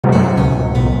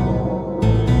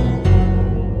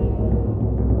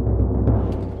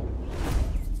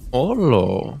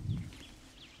Olo.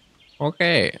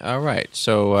 Okay, alright.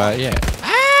 So, yeah.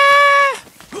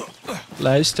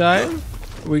 Last time,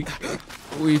 we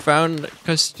we found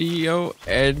Castillo,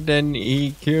 and then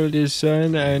he killed his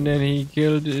son, and then he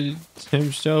killed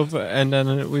himself, and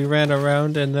then we ran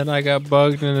around, and then I got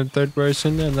bugged in the third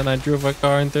person, and then I drove a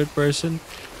car in third person,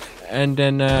 and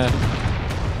then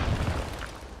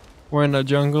we're in the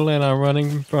jungle, and I'm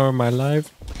running for my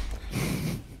life.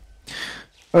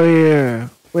 Oh yeah.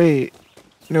 Wait.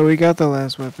 No, we got the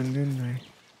last weapon, didn't we?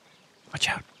 Watch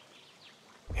out.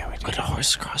 Yeah, we Look at the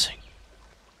horse crossing.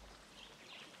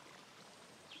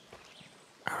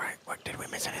 Alright, what did we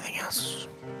miss anything else?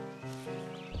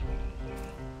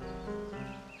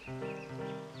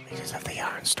 We just have the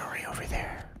yarn story over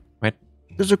there. What?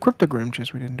 There's a cryptogram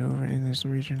chest we didn't do over in this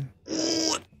region.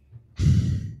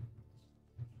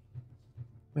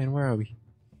 Man, where are we?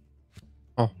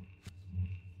 Oh.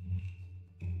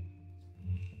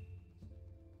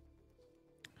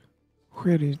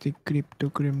 Where is the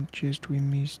cryptogram chest we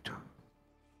missed?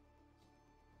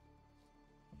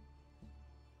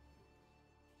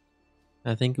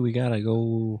 I think we gotta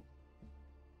go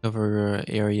cover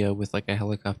area with like a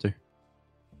helicopter.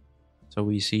 So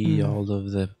we see all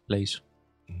of the place.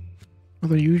 Well,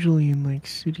 they're usually in like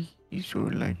cities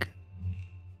or like...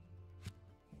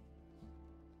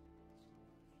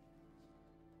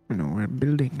 You know, where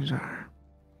buildings are.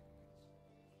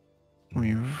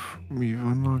 We've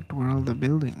unlocked where all the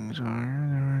buildings are.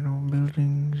 There are no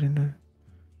buildings in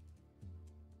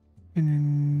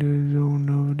the zone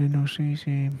of the no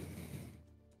CC.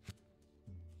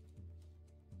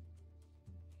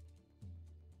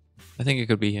 I think it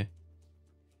could be here.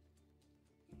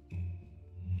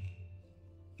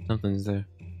 Something's there.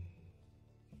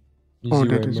 You Oh, see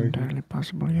where that it is marked? entirely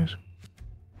possible, yes.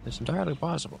 It's entirely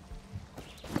possible.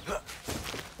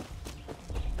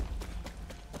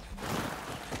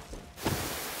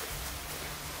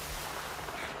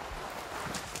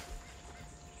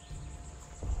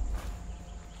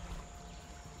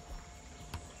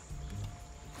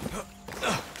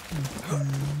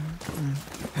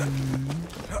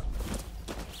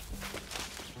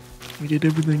 We did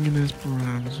everything in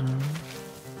Esperanza.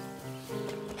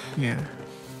 Yeah.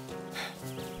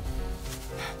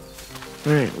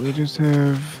 Alright, we just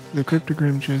have the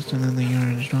cryptogram chest and then the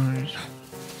yarn stars.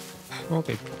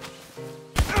 Okay.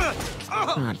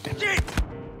 Ah, damn it.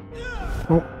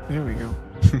 Oh, there we go.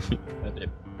 That's it.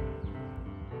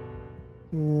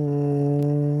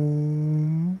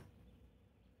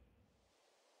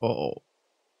 Oh.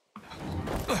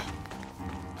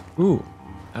 Ooh.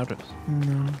 Out of.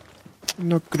 No.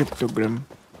 No cryptogram.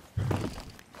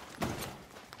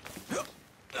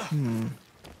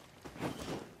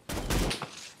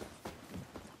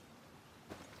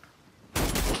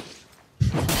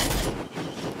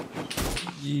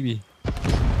 Yeeby.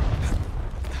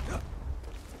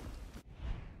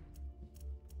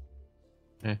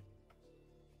 Eh.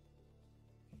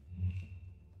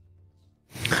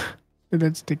 Did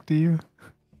that stick to you?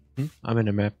 I'm in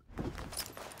a map.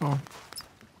 Oh.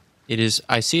 It is.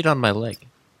 I see it on my leg.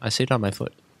 I see it on my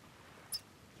foot.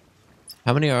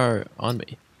 How many are on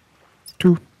me?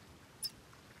 2.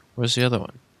 Where's the other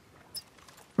one?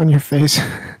 On your face.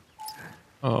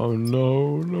 Oh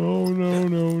no, no, no,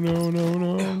 no, no, no,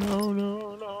 no, no, no,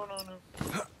 no, no, no.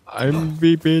 I'm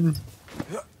beeping.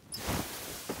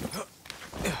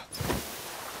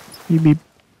 Beep beep.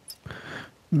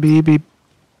 Beep beep.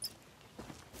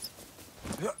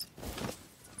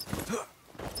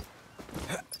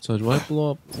 So do I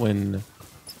blow up when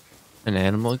an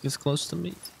animal gets close to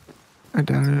me? I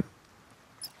doubt it.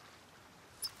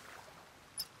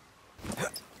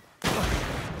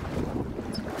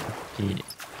 Yeah.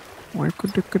 Where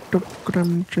could the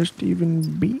cryptogram just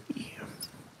even be?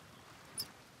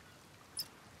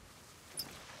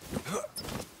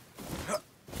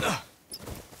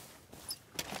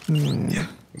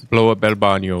 Blow up El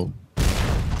Baño.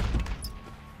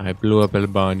 I blew up El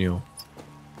Baño.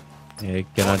 I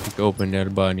cannot open El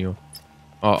Baño.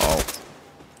 Uh-oh.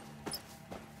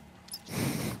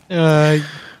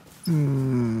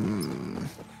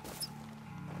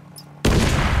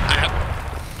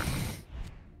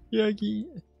 Yucky.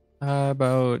 How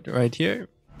about right here?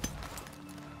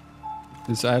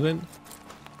 This island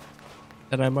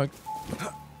that I marked?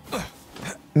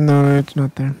 No, it's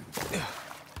not there.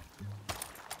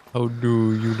 How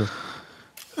do you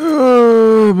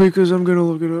know? Because I'm gonna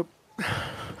look it up.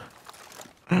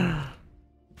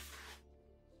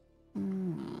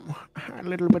 A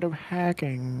little bit of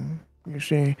hacking, you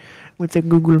see, with the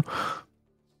Google.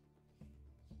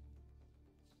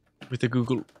 With the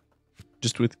Google.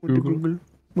 Just with With Google. the Google.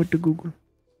 With the Google.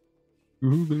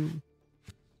 Google.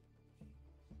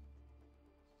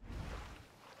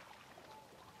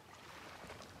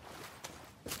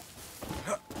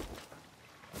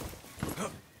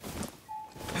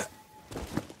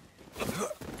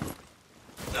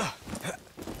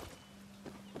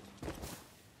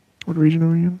 What region are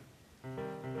we in?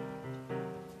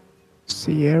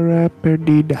 Sierra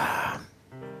Perdida.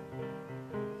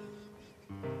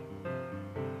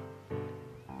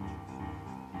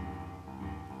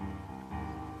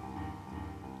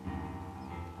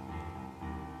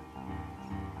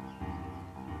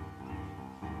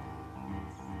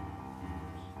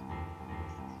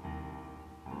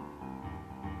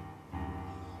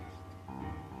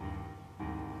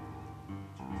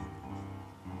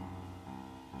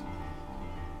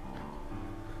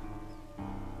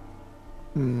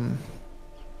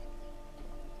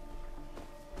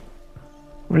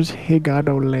 Where's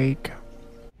Higado Lake?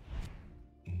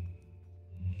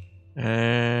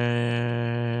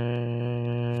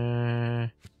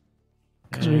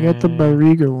 Because we got the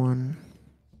Barriga one.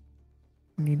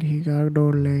 We need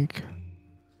Higado Lake.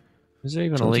 Is there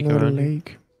even So a it's lake not a around here?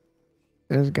 lake.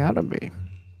 There's gotta be.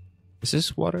 Is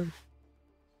this water?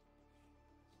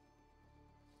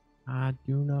 I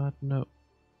do not know.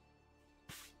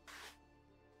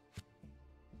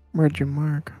 Where'd you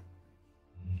mark?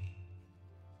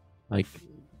 Like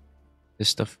this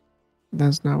stuff.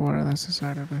 That's not water, that's the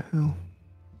side of a hill.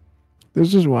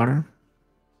 This is water.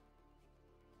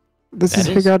 This is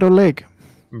That is? Higado Lake.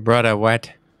 Brother,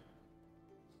 what?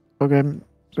 Okay,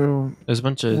 so There's a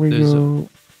bunch of we go.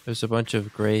 there's a bunch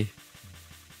of gray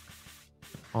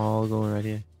all going right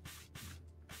here.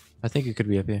 I think it could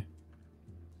be up here.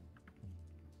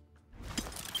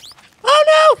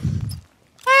 Oh no!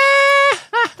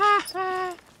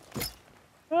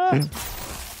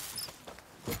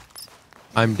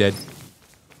 I'm dead.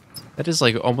 That is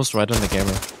like almost right on the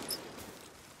camera.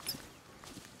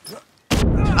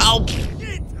 Ow!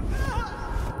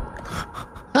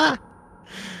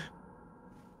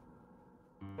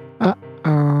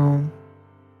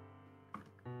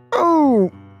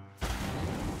 Oh!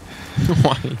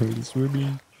 Why are you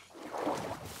swimming?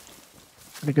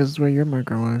 Because it's where your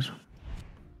marker was.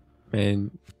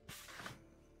 Man.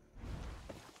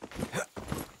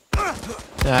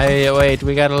 Hey, wait,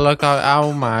 we gotta look out.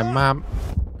 Oh my map.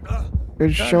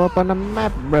 It show up on the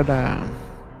map, brother.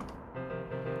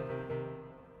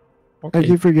 I Okay.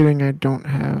 keep forgetting I don't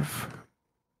have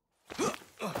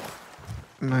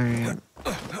my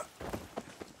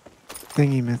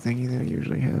thingy that I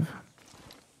usually have.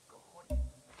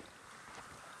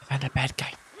 I found a bad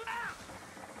guy.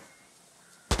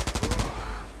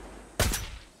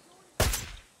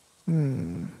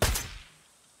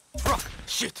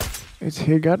 Shit. It's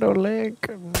Higado Lake.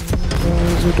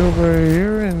 Is it over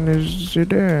here and is it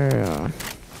there?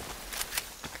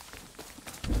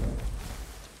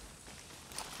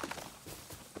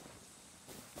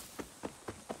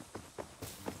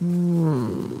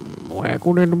 Where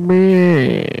could it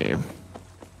be?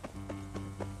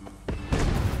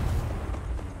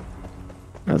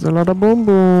 There's a lot of boom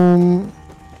boom.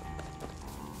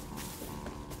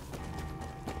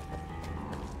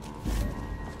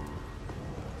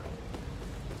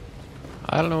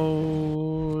 I don't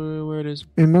know where it is.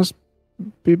 It must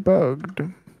be bugged.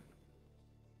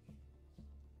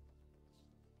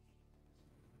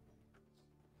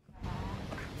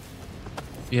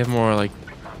 You have more like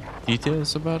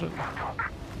details about it?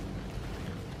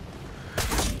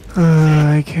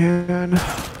 I can.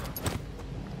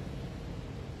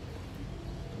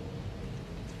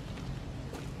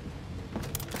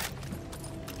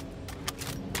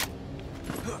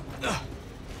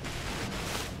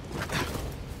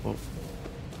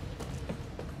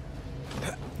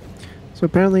 So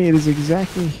apparently it is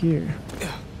exactly here.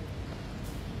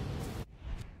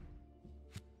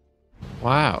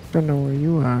 Wow. Don't know where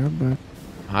you are, but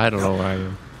I don't know where I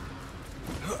am.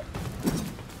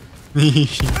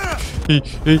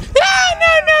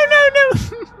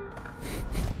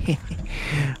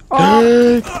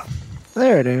 oh,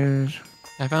 there it is.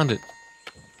 I found it.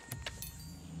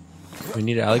 We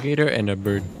need an alligator and a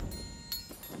bird.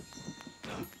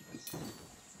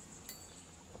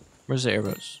 Where's the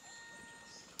arrows?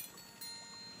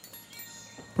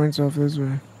 Points off this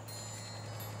way.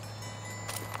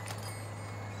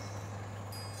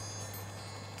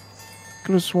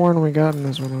 Could have sworn we gotten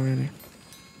this one already.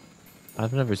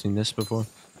 I've never seen this before.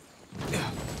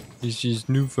 This is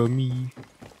new for me.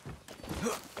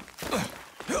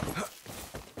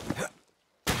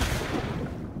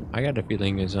 I got a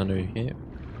feeling it's under here.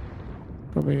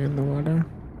 Probably in the water.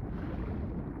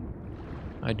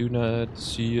 I do not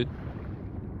see it.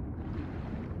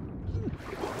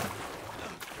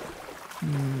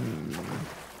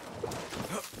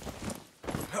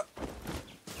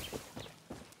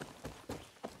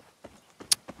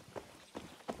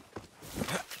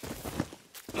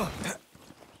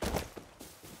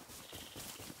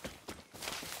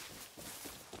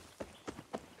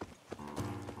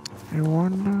 I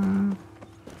wanna...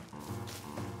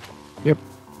 Yep.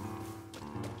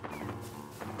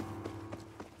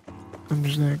 I'm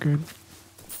just that good.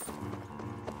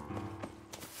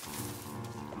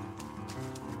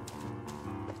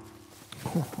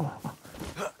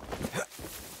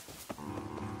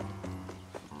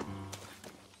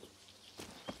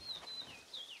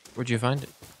 Where'd you find it?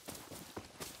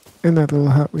 In that little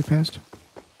hut we passed.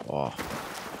 Oh.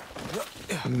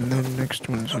 And then next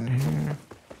one's in here.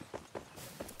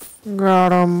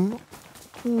 Got him.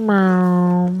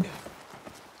 Meow.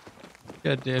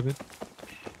 God damn it.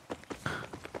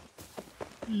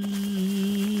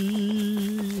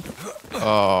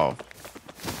 Oh.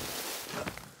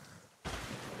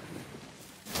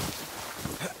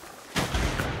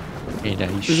 And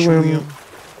I swim.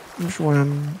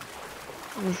 Swim.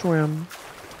 Swim.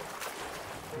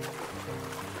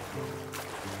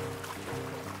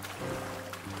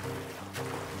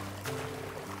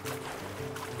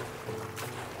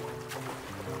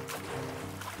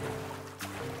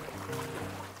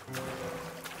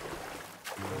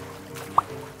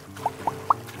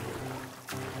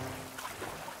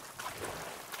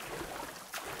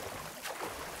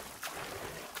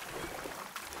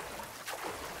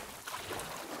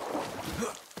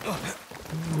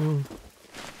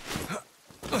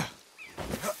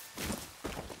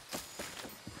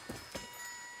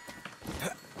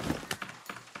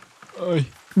 Oi.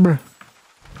 Bruh.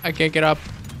 I can't get up.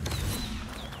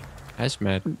 That's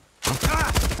mad. No,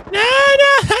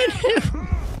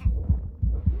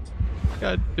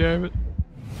 God damn it.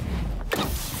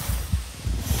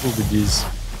 Boobies.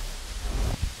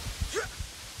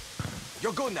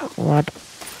 You're good now. What?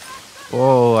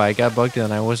 Whoa, I got bugged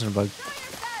and I wasn't bugged.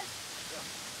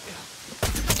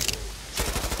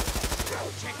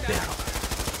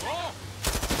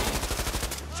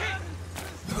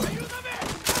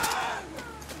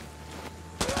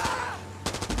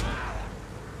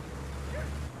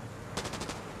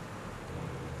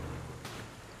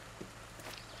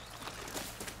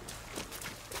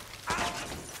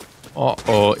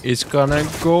 Uh-oh, it's gonna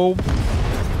go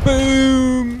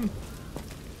boom!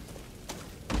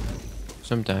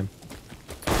 Sometime.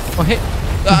 Oh, hey!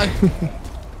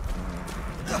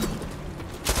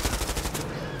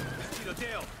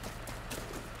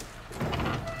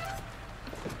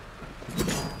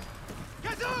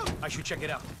 I should check it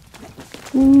out.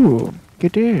 Ooh,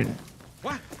 get in.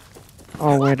 What?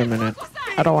 Oh, wait a minute.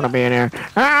 I don't want to be in here.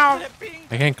 Ow!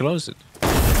 I can't close it.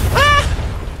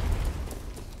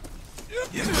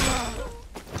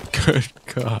 Good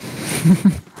God.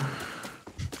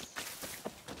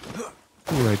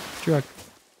 Ooh, a truck.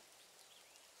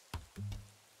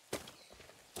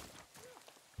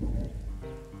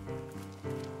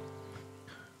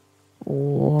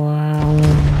 Wow.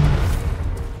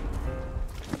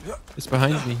 It's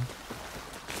behind me.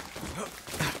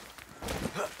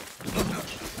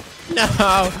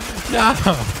 No! No!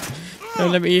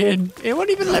 Don't let me in. It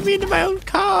won't even let me into my own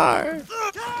car.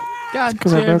 God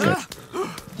damn it.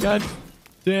 God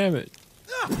damn it.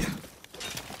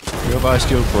 Your boss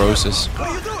still grosses. What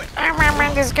are you doing?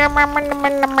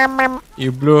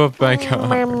 You blew up my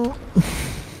car.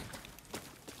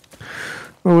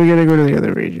 Well, we gotta go to the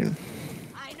other region.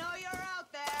 I know you're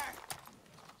out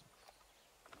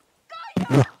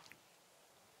there.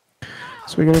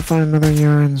 So we gotta find another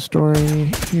yarn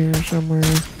story here somewhere.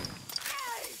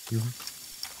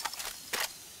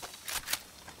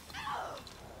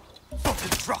 Fucking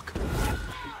truck.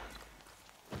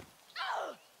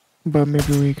 But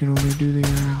maybe we can only do the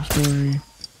yarn story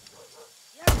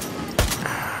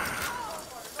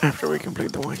after we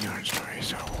complete the one yarn story,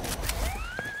 so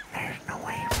there's no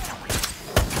way.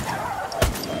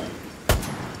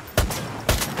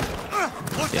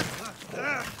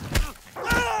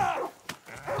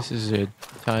 This is a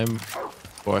time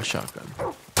for a shotgun.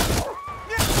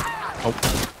 Oh.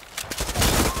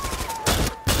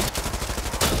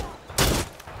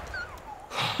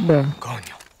 Bruh.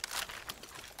 Coño.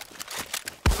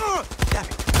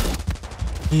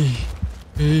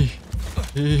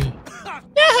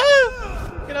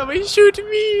 Get over and shoot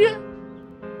me!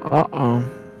 Uh-oh.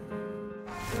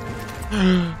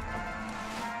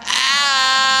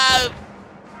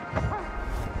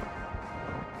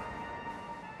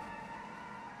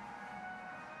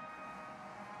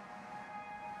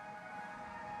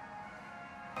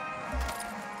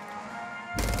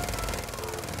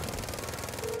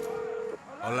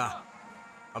 Hola.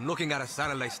 I'm looking at a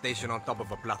satellite station on top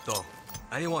of a plateau.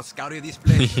 Anyone scouted this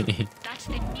place? That's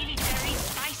the military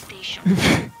spy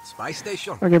station. Spy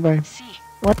station? Okay, bye. See,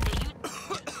 What?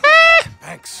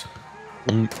 Thanks.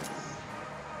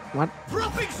 What?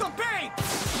 Dropping some paint!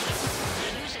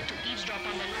 they use it to eavesdrop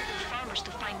on the local farmers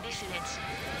to find dissidents.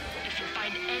 If you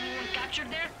find anyone captured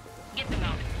there, get them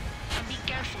out. And be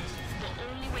careful.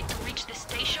 The only way to reach the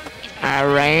station is by...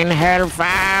 Rain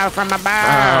hellfire from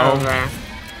above.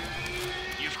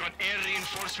 You've got air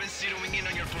reinforcements zeroing in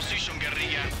on your position,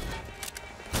 guerrilla.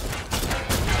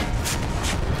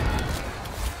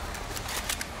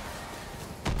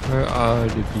 Where are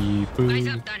the people? Eyes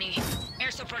up, Danny.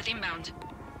 Air support inbound.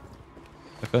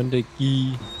 I found the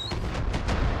key.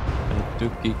 I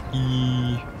took the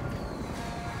key.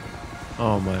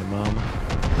 Oh, my mama.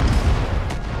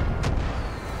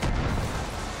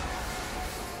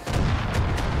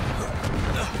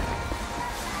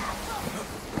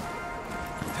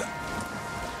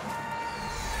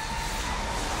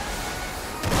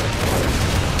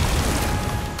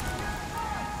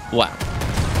 Wow.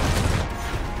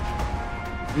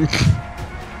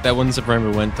 That one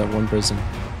submariner went to one person.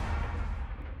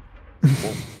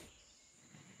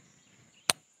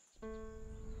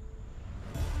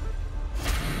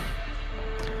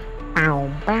 Bow,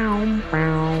 bow,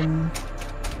 bow.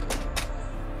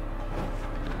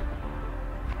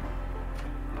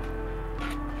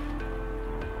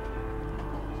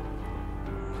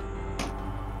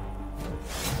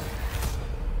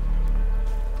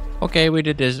 Okay, we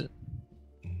did this.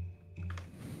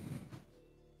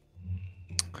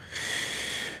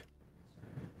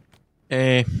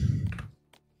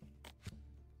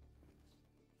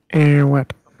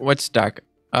 What? What's dark?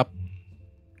 Up.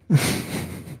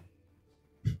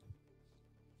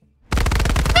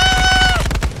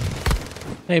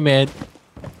 Hey, man.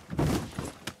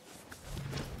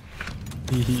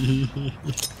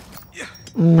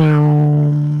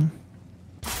 No.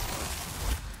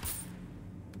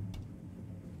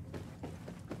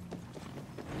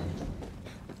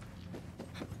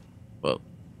 Well.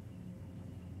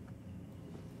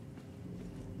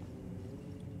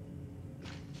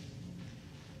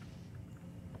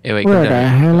 Hey, wait, Where come the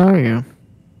down. hell are you?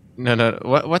 No.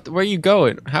 What? Where are you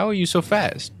going? How are you so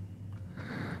fast?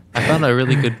 I found a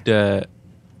really good.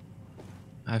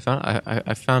 I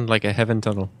found like a heaven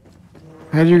tunnel.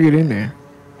 How'd you get in there?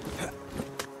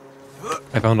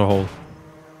 I found a hole.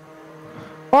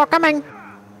 Oh, coming!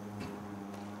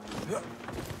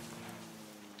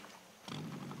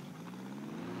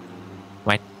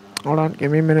 What? Hold on,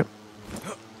 give me a minute.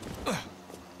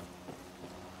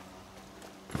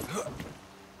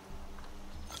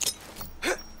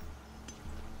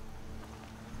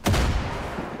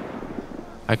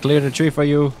 I cleared a tree for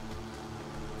you.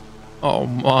 Oh,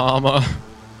 mama.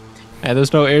 Hey,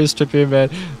 there's no airstrip here, man.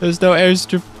 There's no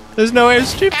airstrip. There's no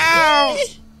airstrip. Ow!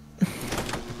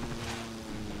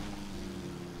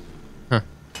 Huh.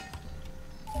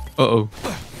 Uh-oh.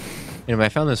 Anyway, I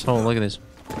found this hole. Look at this.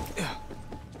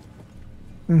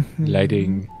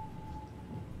 Lighting.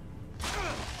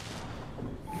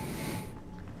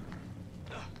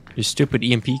 Your stupid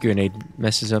EMP grenade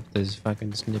messes up this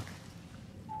fucking snip.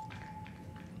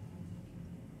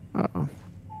 Uh-oh.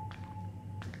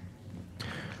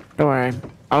 Don't worry.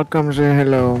 I'll come say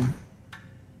hello.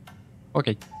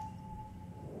 Okay.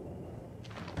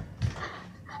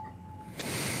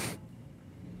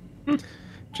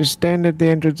 Just stand at the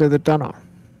entrance of the tunnel.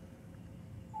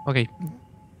 Okay.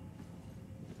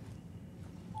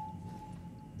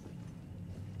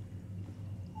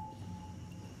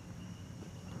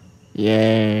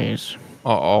 Yes.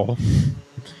 Uh-oh.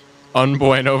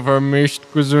 Unbueno vermischt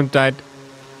Gesundheit.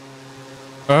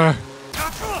 Ow.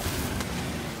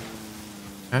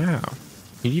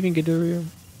 Can you even get over here?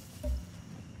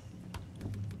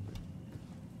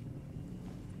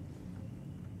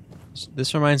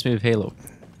 This reminds me of Halo.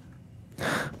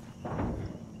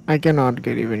 I cannot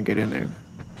even get in there.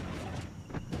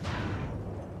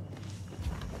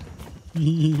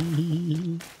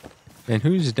 And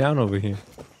who's down over here?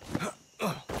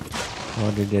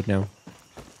 Oh, they're dead now.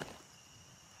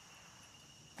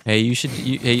 Hey, you should.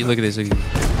 Hey, look at this. Look at this.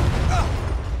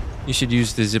 You should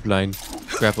use the zip line.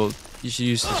 Grapple. You should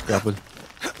use this grapple.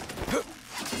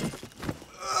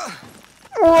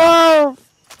 Whoa!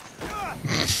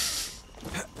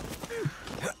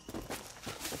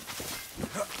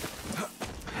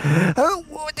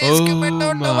 Oh my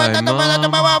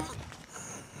mom.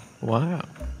 Wow.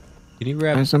 Can you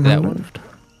grab There's that someone one? left.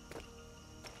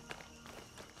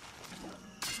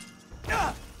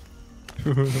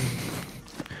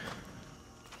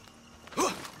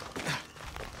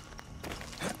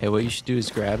 Hey, what you should do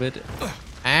is grab it.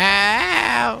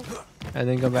 Ow! And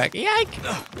then come back. Yike!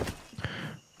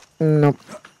 Nope.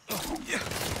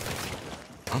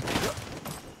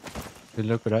 Good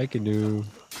look what I can do.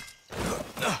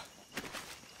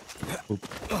 Oop.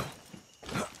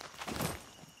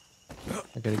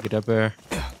 I gotta get up there.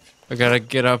 I gotta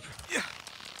get up.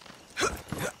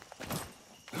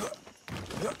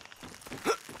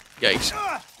 Yikes.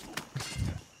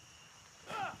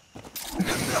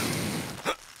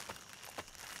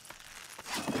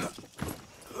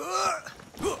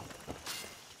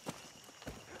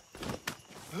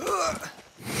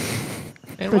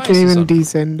 I can't even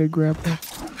descend to grapple.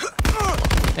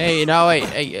 Hey, no, wait,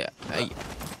 hey.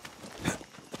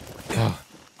 Oh.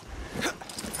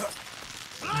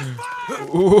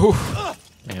 Ooh.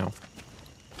 Ow.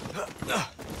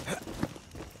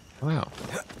 Wow.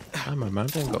 I'm a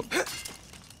mountain goat.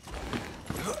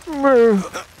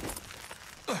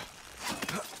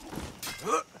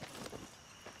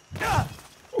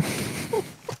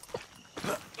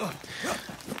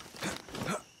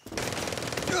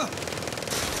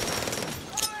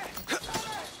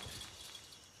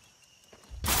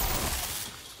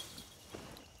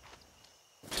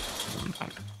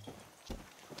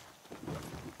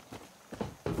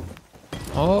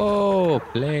 Oh,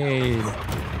 plane.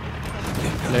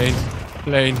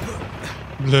 Plane.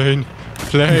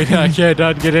 I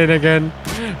cannot get in again.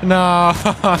 No.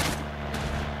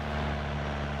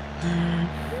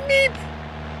 Meep.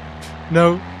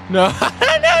 No. No. No.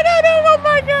 Oh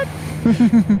my god.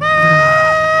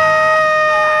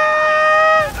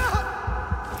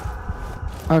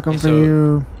 I'll come for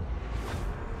you.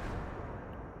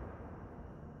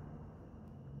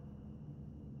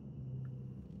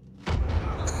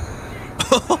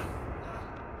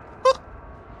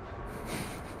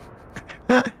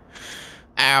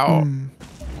 Ow.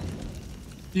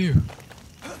 You.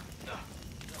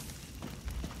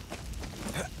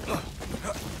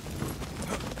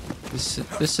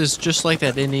 This is just like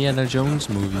that Indiana Jones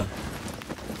movie.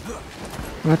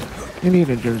 What?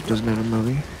 Indiana Jones doesn't have a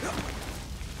movie.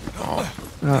 Oh.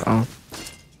 Uh-oh.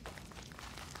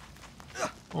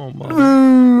 Oh my.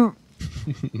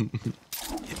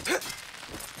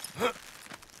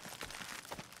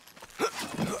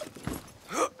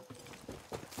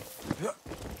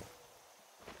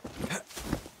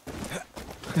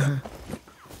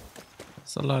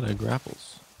 That's a lot of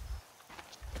grapples.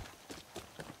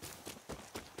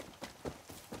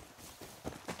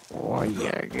 Oh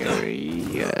yeah,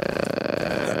 Gary.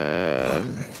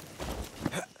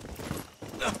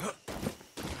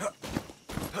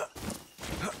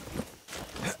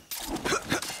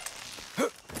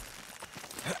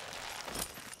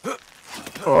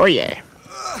 Oh yeah.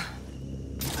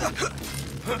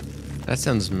 That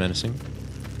sounds menacing.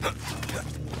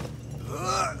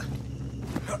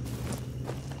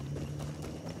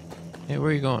 Hey,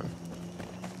 where are you going?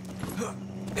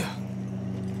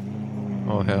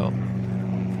 Oh hell.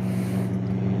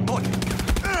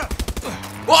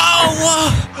 Whoa! Whoa!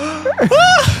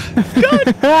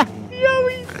 God!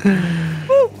 Yowie!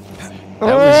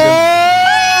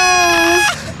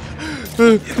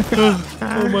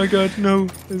 Oh my god, no.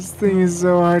 This thing is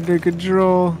so hard to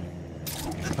control.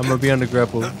 I'm gonna be on the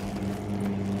grapple.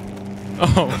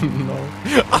 Oh no.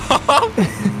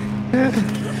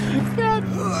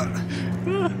 God.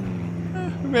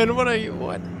 Man, what are you?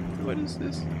 What? What is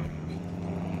this?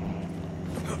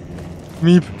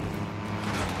 Meep.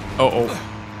 Oh.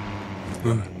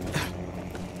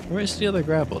 Where's the other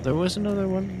grapple? There was another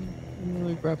one.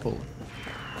 Another grapple.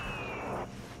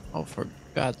 Oh, for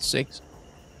God's sakes.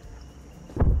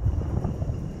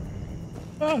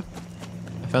 Ah.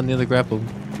 I found the other grapple.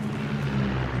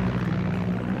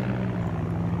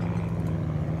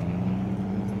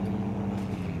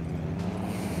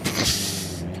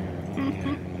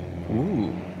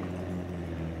 Ooh.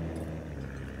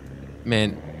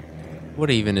 Man, what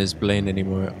even is Blaine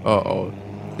anymore? Uh-oh.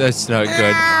 That's not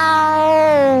good.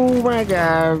 Oh my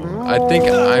god. I think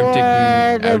I'm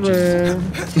taking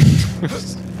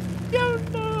ouches. Oh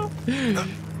no.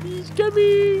 He's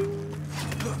coming.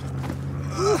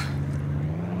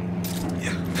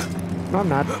 No, I'm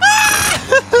not.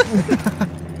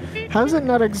 How's it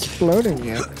not exploding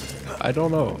yet? I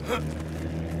don't know.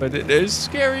 But it is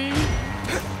scary.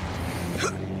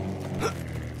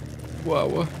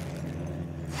 Wow.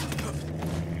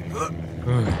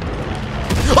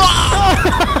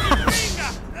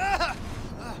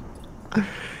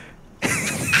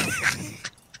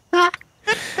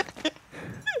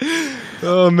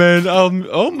 Oh man,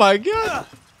 oh my god.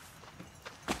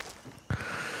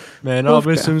 Man, I'll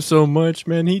miss him so much,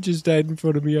 man. He just died in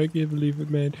front of me. I can't believe it,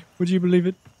 man. Would you believe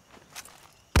it?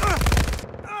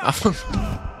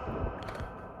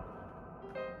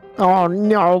 Oh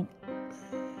no!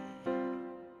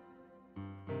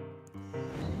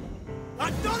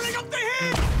 I'm throwing up the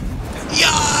heat!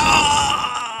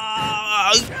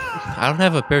 I don't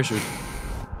have a parachute.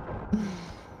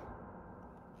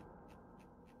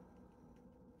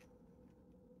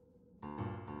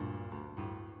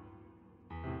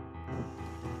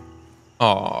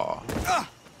 Oh.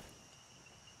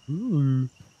 Ooh.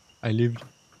 I lived.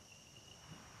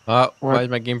 Oh, why What? is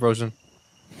my game frozen?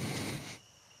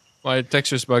 My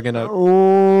texture's bugging out.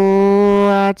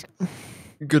 What?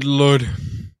 Good lord.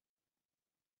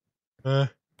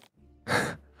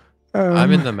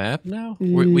 I'm in the map now?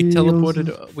 We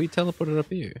teleported we teleported up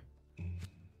here.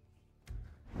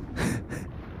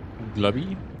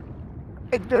 Glubby?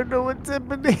 I don't know what's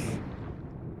happening.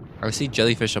 I see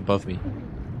jellyfish above me.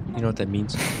 You know what that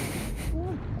means?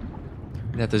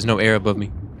 That there's no air above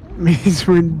me. Means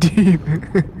we're deep.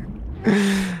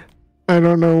 I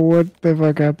don't know what the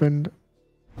fuck happened.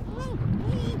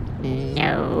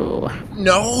 No.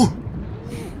 No!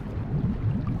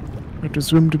 I have to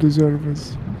swim to the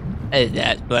surface.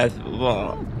 That's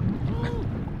possible.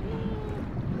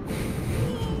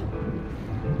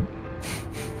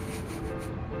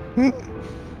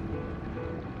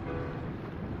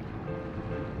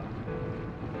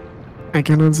 I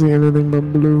cannot see anything but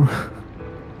blue.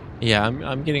 Yeah,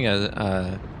 I'm getting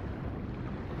a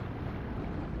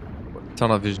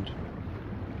tunnel vision.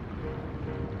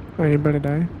 Oh, you better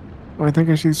die. Oh, I think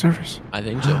I see the surface. I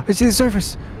think so. I see the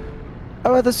surface.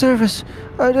 I'm at the surface.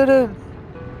 I did it.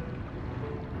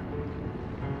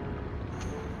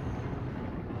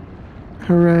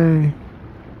 Hooray. Am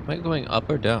I going up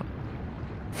or down?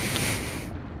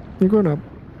 You're going up.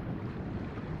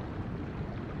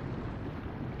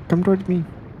 Come towards me.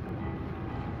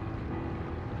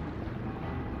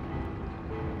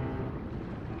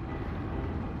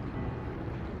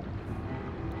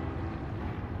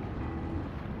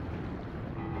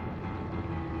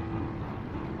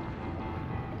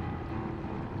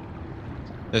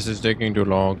 This is taking too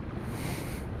long.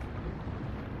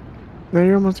 No,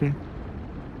 you're almost here.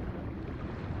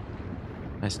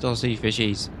 I still see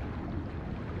fishies.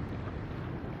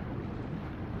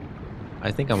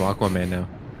 I think I'm Aquaman now.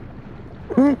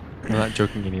 I'm not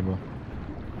joking anymore.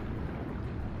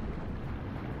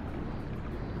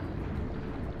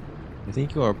 I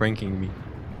think you are pranking me.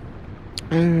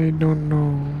 I don't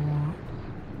know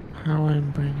how I'm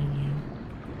bringing you.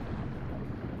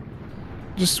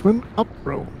 Just swim up,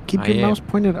 bro. Keep your mouse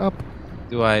pointed up.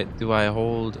 Do I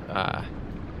hold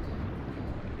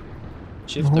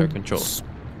shift or Hold control?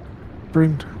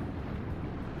 Sprint.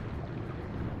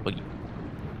 Oy.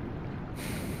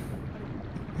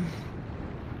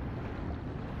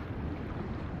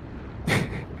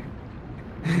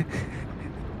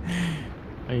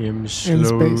 I am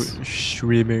slow space.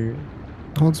 swimmer.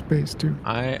 Hold space too.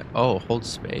 Hold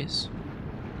space.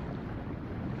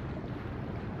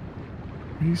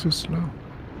 Why are you so slow?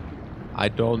 I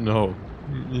don't know.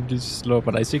 It is slow,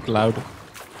 but I think loud.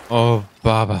 Oh,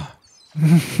 Baba. Hey,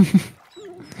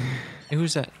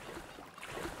 who's that?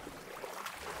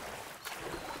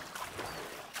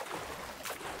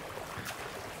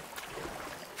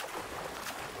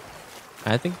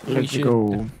 I think we Let's should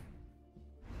go.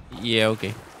 Yeah,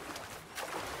 okay.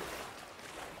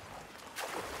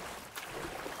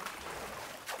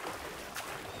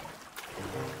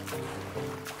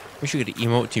 We should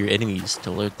emote to your enemies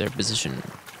to alert their position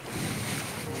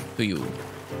to you.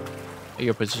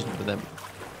 Your position to them.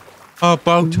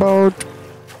 Boat. Boat.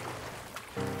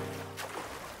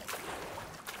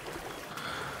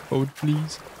 Boat,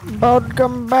 please. Boat,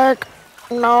 come back.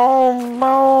 No,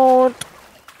 boat.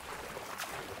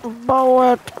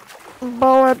 Boat.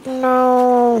 Boat,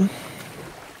 no.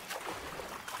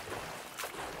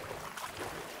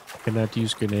 Cannot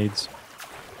use grenades.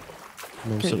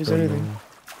 No Can't use supply, anything. no.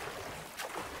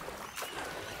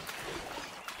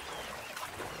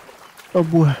 Oh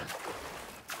boy.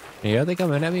 Hey, are they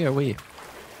coming at me or we?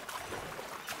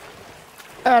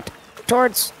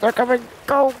 Towards. They're coming.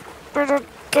 Go. Get him.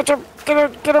 Get him.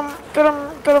 Get him. Get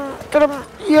him. Get him. Get him.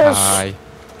 Yes. Hi.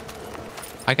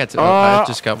 I got to. I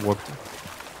just got warped.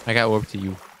 I got warped to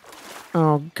you.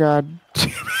 Oh god.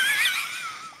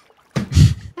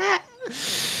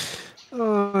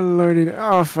 Oh lordy.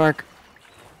 Oh fuck.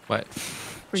 What?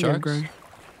 We Sharks? got Greg.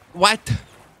 What?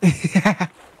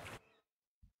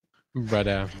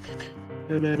 Brother.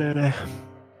 Da-da-da-da.